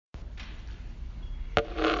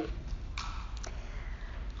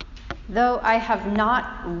Though I have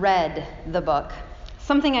not read the book,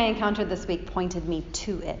 something I encountered this week pointed me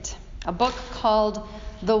to it. A book called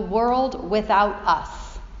The World Without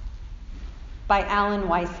Us by Alan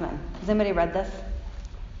Weisman. Has anybody read this?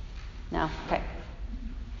 No? Okay.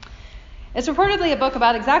 It's reportedly a book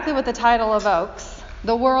about exactly what the title evokes,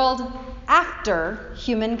 the world after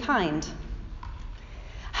humankind.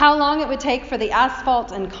 How long it would take for the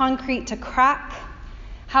asphalt and concrete to crack,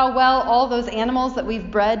 how well all those animals that we've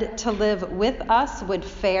bred to live with us would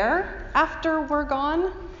fare after we're gone,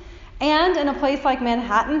 and in a place like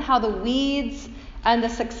Manhattan, how the weeds and the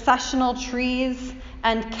successional trees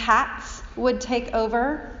and cats would take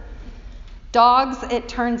over. Dogs, it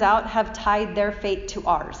turns out, have tied their fate to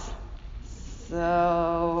ours.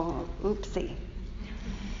 So, oopsie.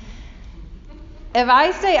 If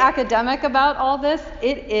I stay academic about all this,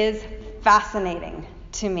 it is fascinating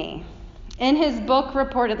to me. In his book,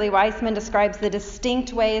 reportedly, Weisman describes the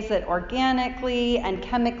distinct ways that organically and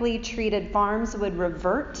chemically treated farms would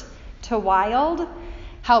revert to wild,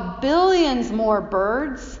 how billions more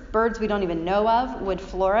birds we don't even know of, would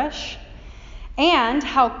flourish, and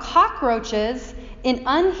how cockroaches in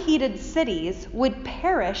unheated cities would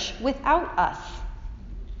perish without us.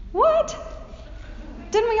 What?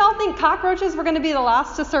 Didn't we all think cockroaches were going to be the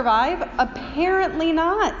last to survive? Apparently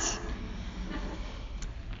not.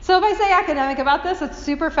 So if I say academic about this, it's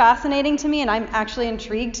super fascinating to me, and I'm actually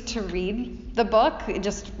intrigued to read the book.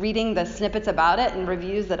 Just reading the snippets about it and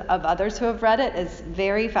reviews of others who have read it is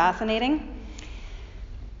very fascinating.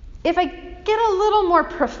 If I get a little more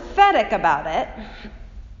prophetic about it,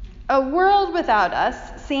 a world without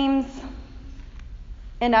us seems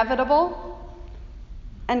inevitable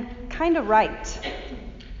and kind of right.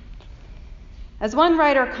 As one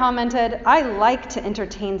writer commented, I like to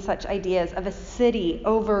entertain such ideas of a city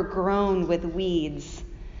overgrown with weeds,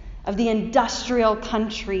 of the industrial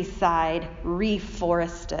countryside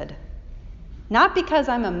reforested. Not because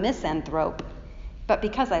I'm a misanthrope, but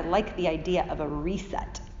because I like the idea of a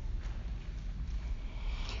reset.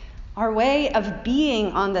 Our way of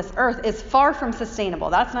being on this earth is far from sustainable.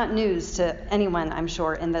 That's not news to anyone, I'm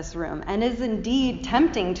sure, in this room, and is indeed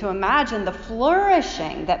tempting to imagine the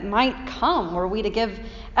flourishing that might come were we to give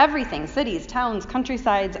everything, cities, towns,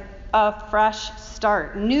 countrysides, a fresh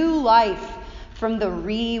start, new life from the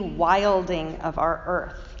rewilding of our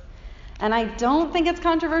earth. And I don't think it's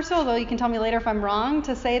controversial, though you can tell me later if I'm wrong,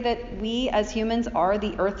 to say that we as humans are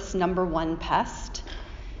the earth's number one pest.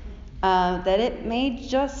 That it may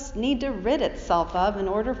just need to rid itself of in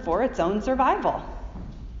order for its own survival.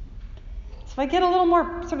 So if I get a little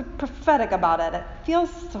more sort of prophetic about it, it feels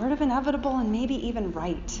sort of inevitable and maybe even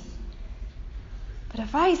right. But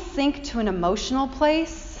if I sink to an emotional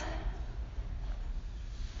place,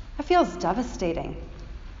 it feels devastating,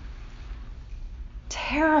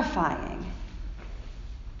 terrifying,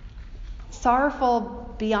 sorrowful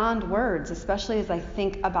beyond words, especially as I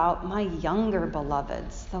think about my younger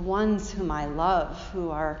beloveds, the ones whom I love,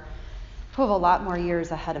 who have a lot more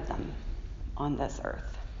years ahead of them on this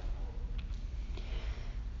earth.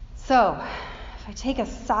 So, if I take a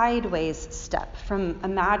sideways step from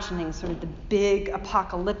imagining sort of the big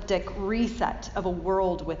apocalyptic reset of a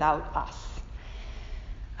world without us,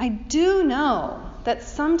 I do know that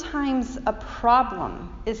sometimes a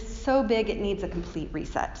problem is so big it needs a complete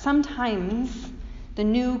reset. Sometimes the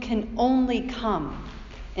new can only come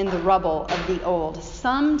in the rubble of the old.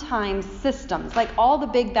 Sometimes systems, like all the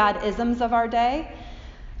big bad isms of our day,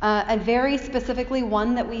 and very specifically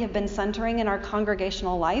one that we have been centering in our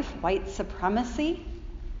congregational life, white supremacy,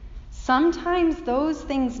 sometimes those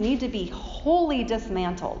things need to be wholly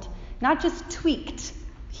dismantled, not just tweaked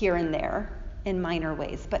here and there in minor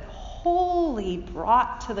ways, but wholly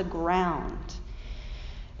brought to the ground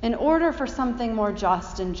in order for something more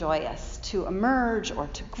just and joyous to emerge or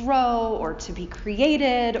to grow or to be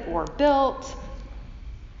created or built.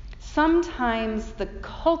 Sometimes the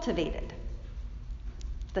cultivated,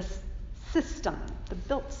 the system, the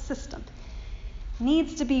built system,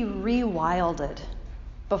 needs to be rewilded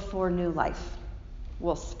before new life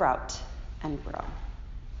will sprout and grow.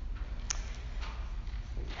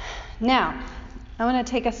 Now, I want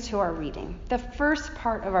to take us to our reading. The first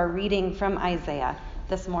part of our reading from Isaiah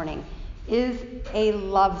this morning is a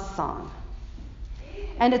love song.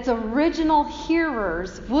 And its original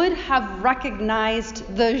hearers would have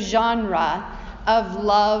recognized the genre of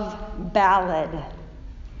love ballad.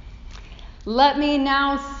 Let me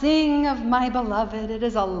now sing of my beloved. It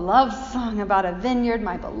is a love song about a vineyard.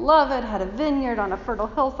 My beloved had a vineyard on a fertile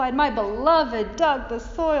hillside. My beloved dug the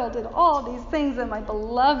soil, did all these things, and my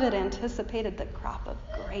beloved anticipated the crop of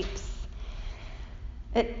grapes.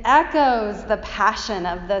 It echoes the passion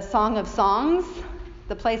of the Song of Songs,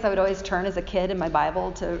 the place I would always turn as a kid in my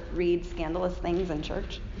Bible to read scandalous things in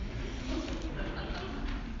church.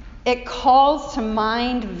 It calls to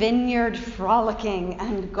mind vineyard frolicking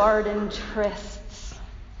and garden trysts.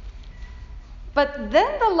 But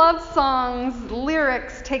then the love song's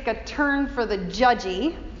lyrics take a turn for the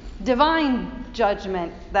judgy, divine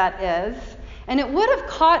judgment, that is. And it would have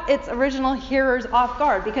caught its original hearers off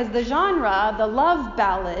guard because the genre, the love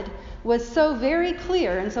ballad, was so very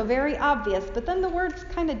clear and so very obvious, but then the words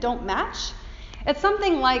kind of don't match. It's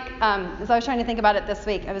something like, as I was trying to think about it this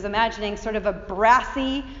week, I was imagining sort of a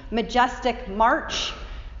brassy, majestic march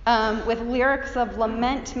with lyrics of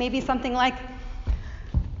lament, maybe something like,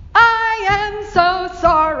 I am so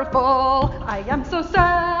sorrowful, I am so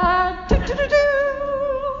sad, do-do-do-do.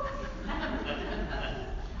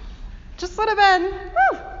 Just would have been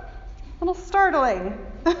a little startling,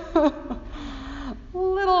 a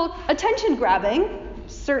little attention-grabbing,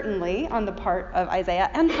 certainly, on the part of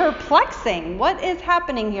Isaiah, and perplexing. What is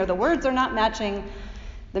happening here? The words are not matching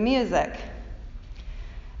the music.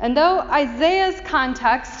 And though Isaiah's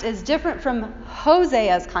context is different from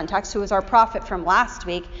Hosea's context, who was our prophet from last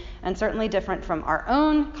week, and certainly different from our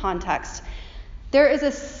own context, there is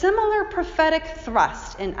a similar prophetic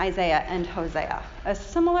thrust in Isaiah and Hosea, a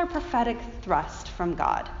similar prophetic thrust from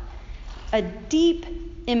God, a deep,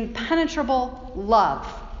 impenetrable love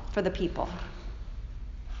for the people,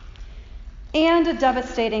 and a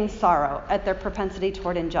devastating sorrow at their propensity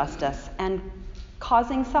toward injustice and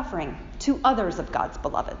causing suffering to others of God's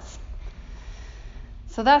beloveds.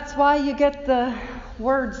 So that's why you get the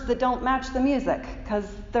words that don't match the music, because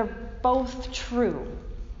they're both true.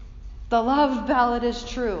 The love ballad is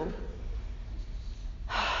true,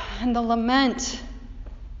 and the lament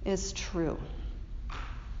is true.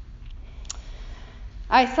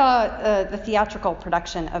 I saw the theatrical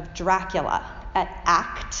production of Dracula at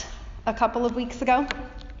ACT a couple of weeks ago.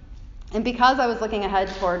 And because I was looking ahead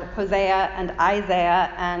toward Hosea and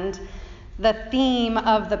Isaiah and the theme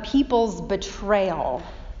of the people's betrayal,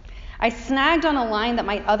 I snagged on a line that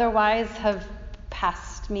might otherwise have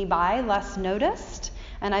passed me by less noticed,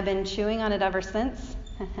 and I've been chewing on it ever since.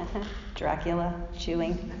 Dracula,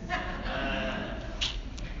 chewing.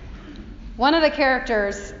 One of the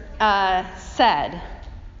characters said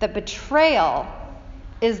that betrayal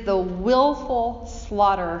is the willful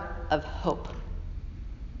slaughter of hope.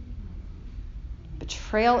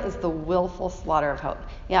 Betrayal is the willful slaughter of hope.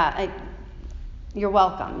 Yeah, you're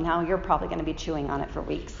welcome. Now you're probably going to be chewing on it for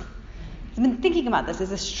weeks. I've been thinking about this.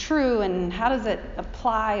 Is this true? And how does it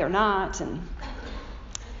apply or not? And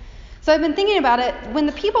so I've been thinking about it. When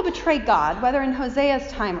the people betray God, whether in Hosea's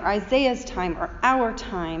time or Isaiah's time or our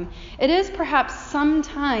time, it is perhaps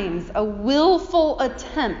sometimes a willful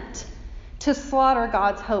attempt to slaughter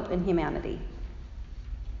God's hope in humanity.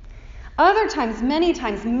 Other times, many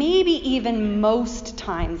times, maybe even most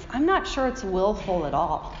times, I'm not sure it's willful at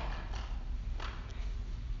all.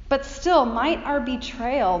 But still, might our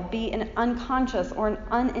betrayal be an unconscious or an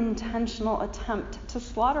unintentional attempt to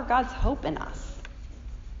slaughter God's hope in us?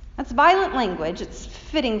 That's violent language. It's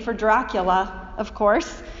fitting for Dracula, of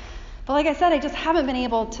course. But like I said, I just haven't been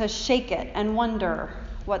able to shake it and wonder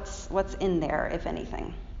what's in there, if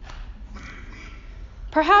anything.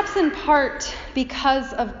 Perhaps in part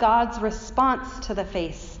because of God's response to the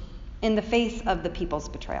face of the people's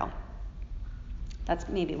betrayal. That's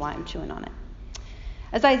maybe why I'm chewing on it.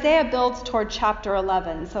 As Isaiah builds toward chapter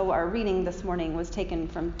 11, so our reading this morning was taken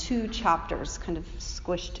from 2 chapters kind of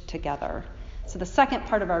squished together. So the second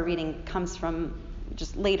part of our reading comes from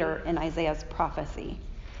just later in Isaiah's prophecy.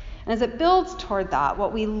 And as it builds toward that,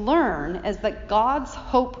 what we learn is that God's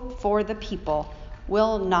hope for the people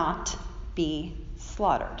will not be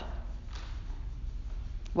slaughtered,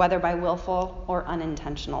 whether by willful or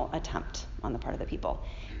unintentional attempt on the part of the people.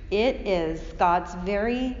 It is God's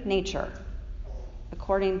very nature,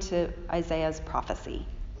 according to Isaiah's prophecy,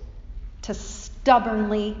 to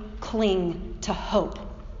stubbornly cling to hope,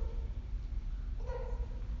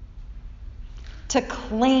 to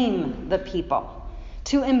claim the people,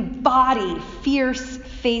 to embody fierce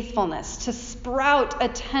faithfulness, to sprout a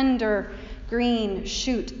tender green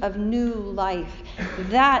shoot of new life.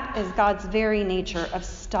 That is God's very nature of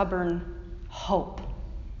stubborn hope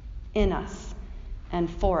in us and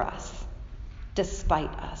for us,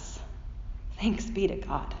 despite us. Thanks be to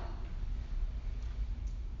God.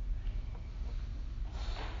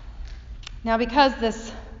 Now, because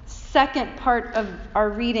this second part of our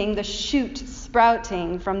reading, the shoot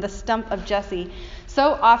sprouting from the stump of Jesse,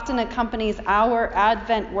 so often accompanies our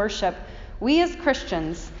Advent worship, we as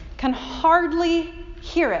Christians can hardly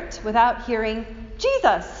hear it without hearing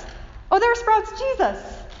Jesus. Oh, there are sprouts,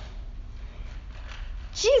 Jesus.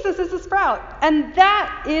 Jesus is a sprout. And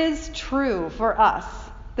that is true for us.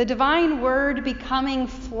 The divine word becoming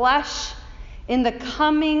flesh in the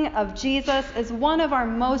coming of Jesus is one of our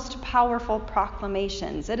most powerful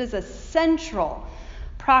proclamations. It is a central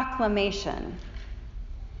proclamation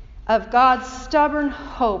of God's stubborn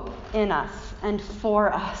hope in us and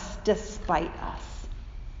for us despite us.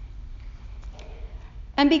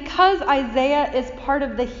 And because Isaiah is part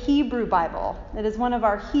of the Hebrew Bible, it is one of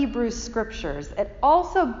our Hebrew scriptures, it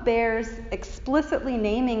also bears explicitly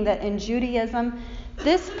naming that in Judaism,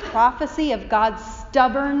 this prophecy of God's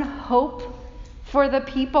stubborn hope for the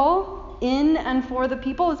people, in and for the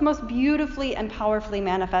people, is most beautifully and powerfully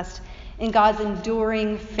manifest in God's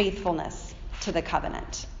enduring faithfulness to the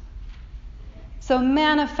covenant. So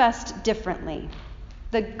manifest differently.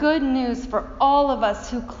 The good news for all of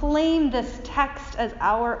us who claim this text as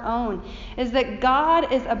our own is that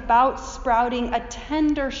God is about sprouting a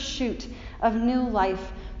tender shoot of new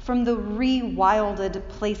life from the rewilded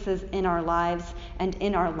places in our lives and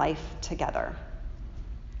in our life together.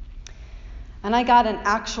 And I got an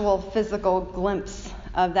actual physical glimpse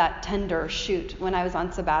of that tender shoot when I was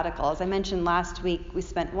on sabbatical. As I mentioned last week, we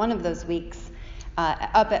spent one of those weeks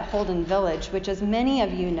up at Holden Village, which, as many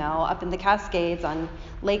of you know, up in the Cascades on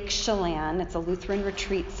Lake Chelan. It's a Lutheran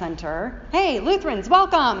retreat center. Hey, Lutherans,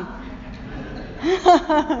 welcome!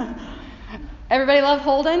 Everybody love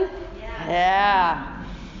Holden? Yeah.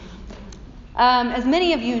 As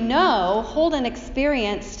many of you know, Holden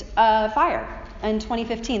experienced a fire. In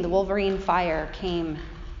 2015, the Wolverine fire came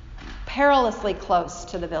perilously close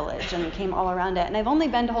to the village and came all around it. And I've only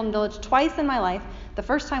been to Holden Village twice in my life. The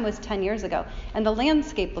first time was 10 years ago. And the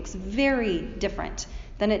landscape looks very different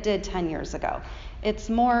than it did 10 years ago. It's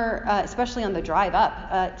more, especially on the drive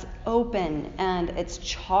up, it's open and it's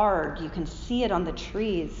charred. You can see it on the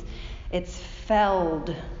trees. It's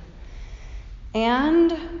felled.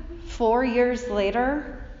 And 4 years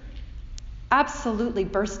later, absolutely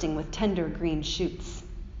bursting with tender green shoots.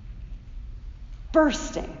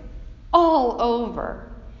 Bursting all over.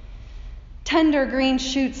 Tender green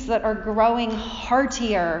shoots that are growing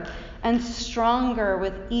heartier and stronger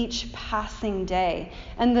with each passing day.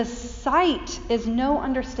 And the sight is no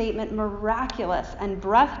understatement, miraculous and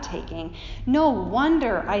breathtaking. No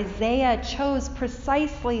wonder Isaiah chose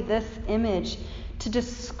precisely this image to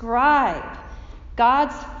describe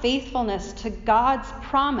God's faithfulness to God's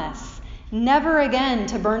promise, never again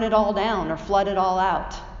to burn it all down or flood it all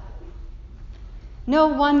out. No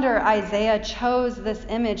wonder Isaiah chose this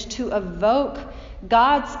image to evoke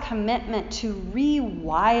God's commitment to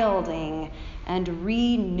rewilding and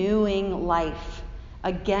renewing life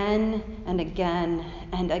again and again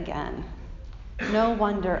and again. No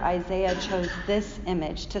wonder Isaiah chose this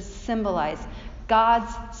image to symbolize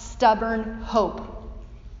God's stubborn hope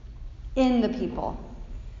in the people,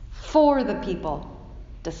 for the people,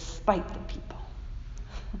 despite the people.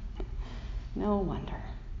 No wonder.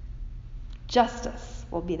 Justice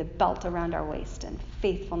will be the belt around our waist, and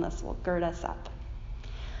faithfulness will gird us up.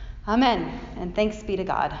 Amen, and thanks be to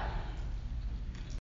God.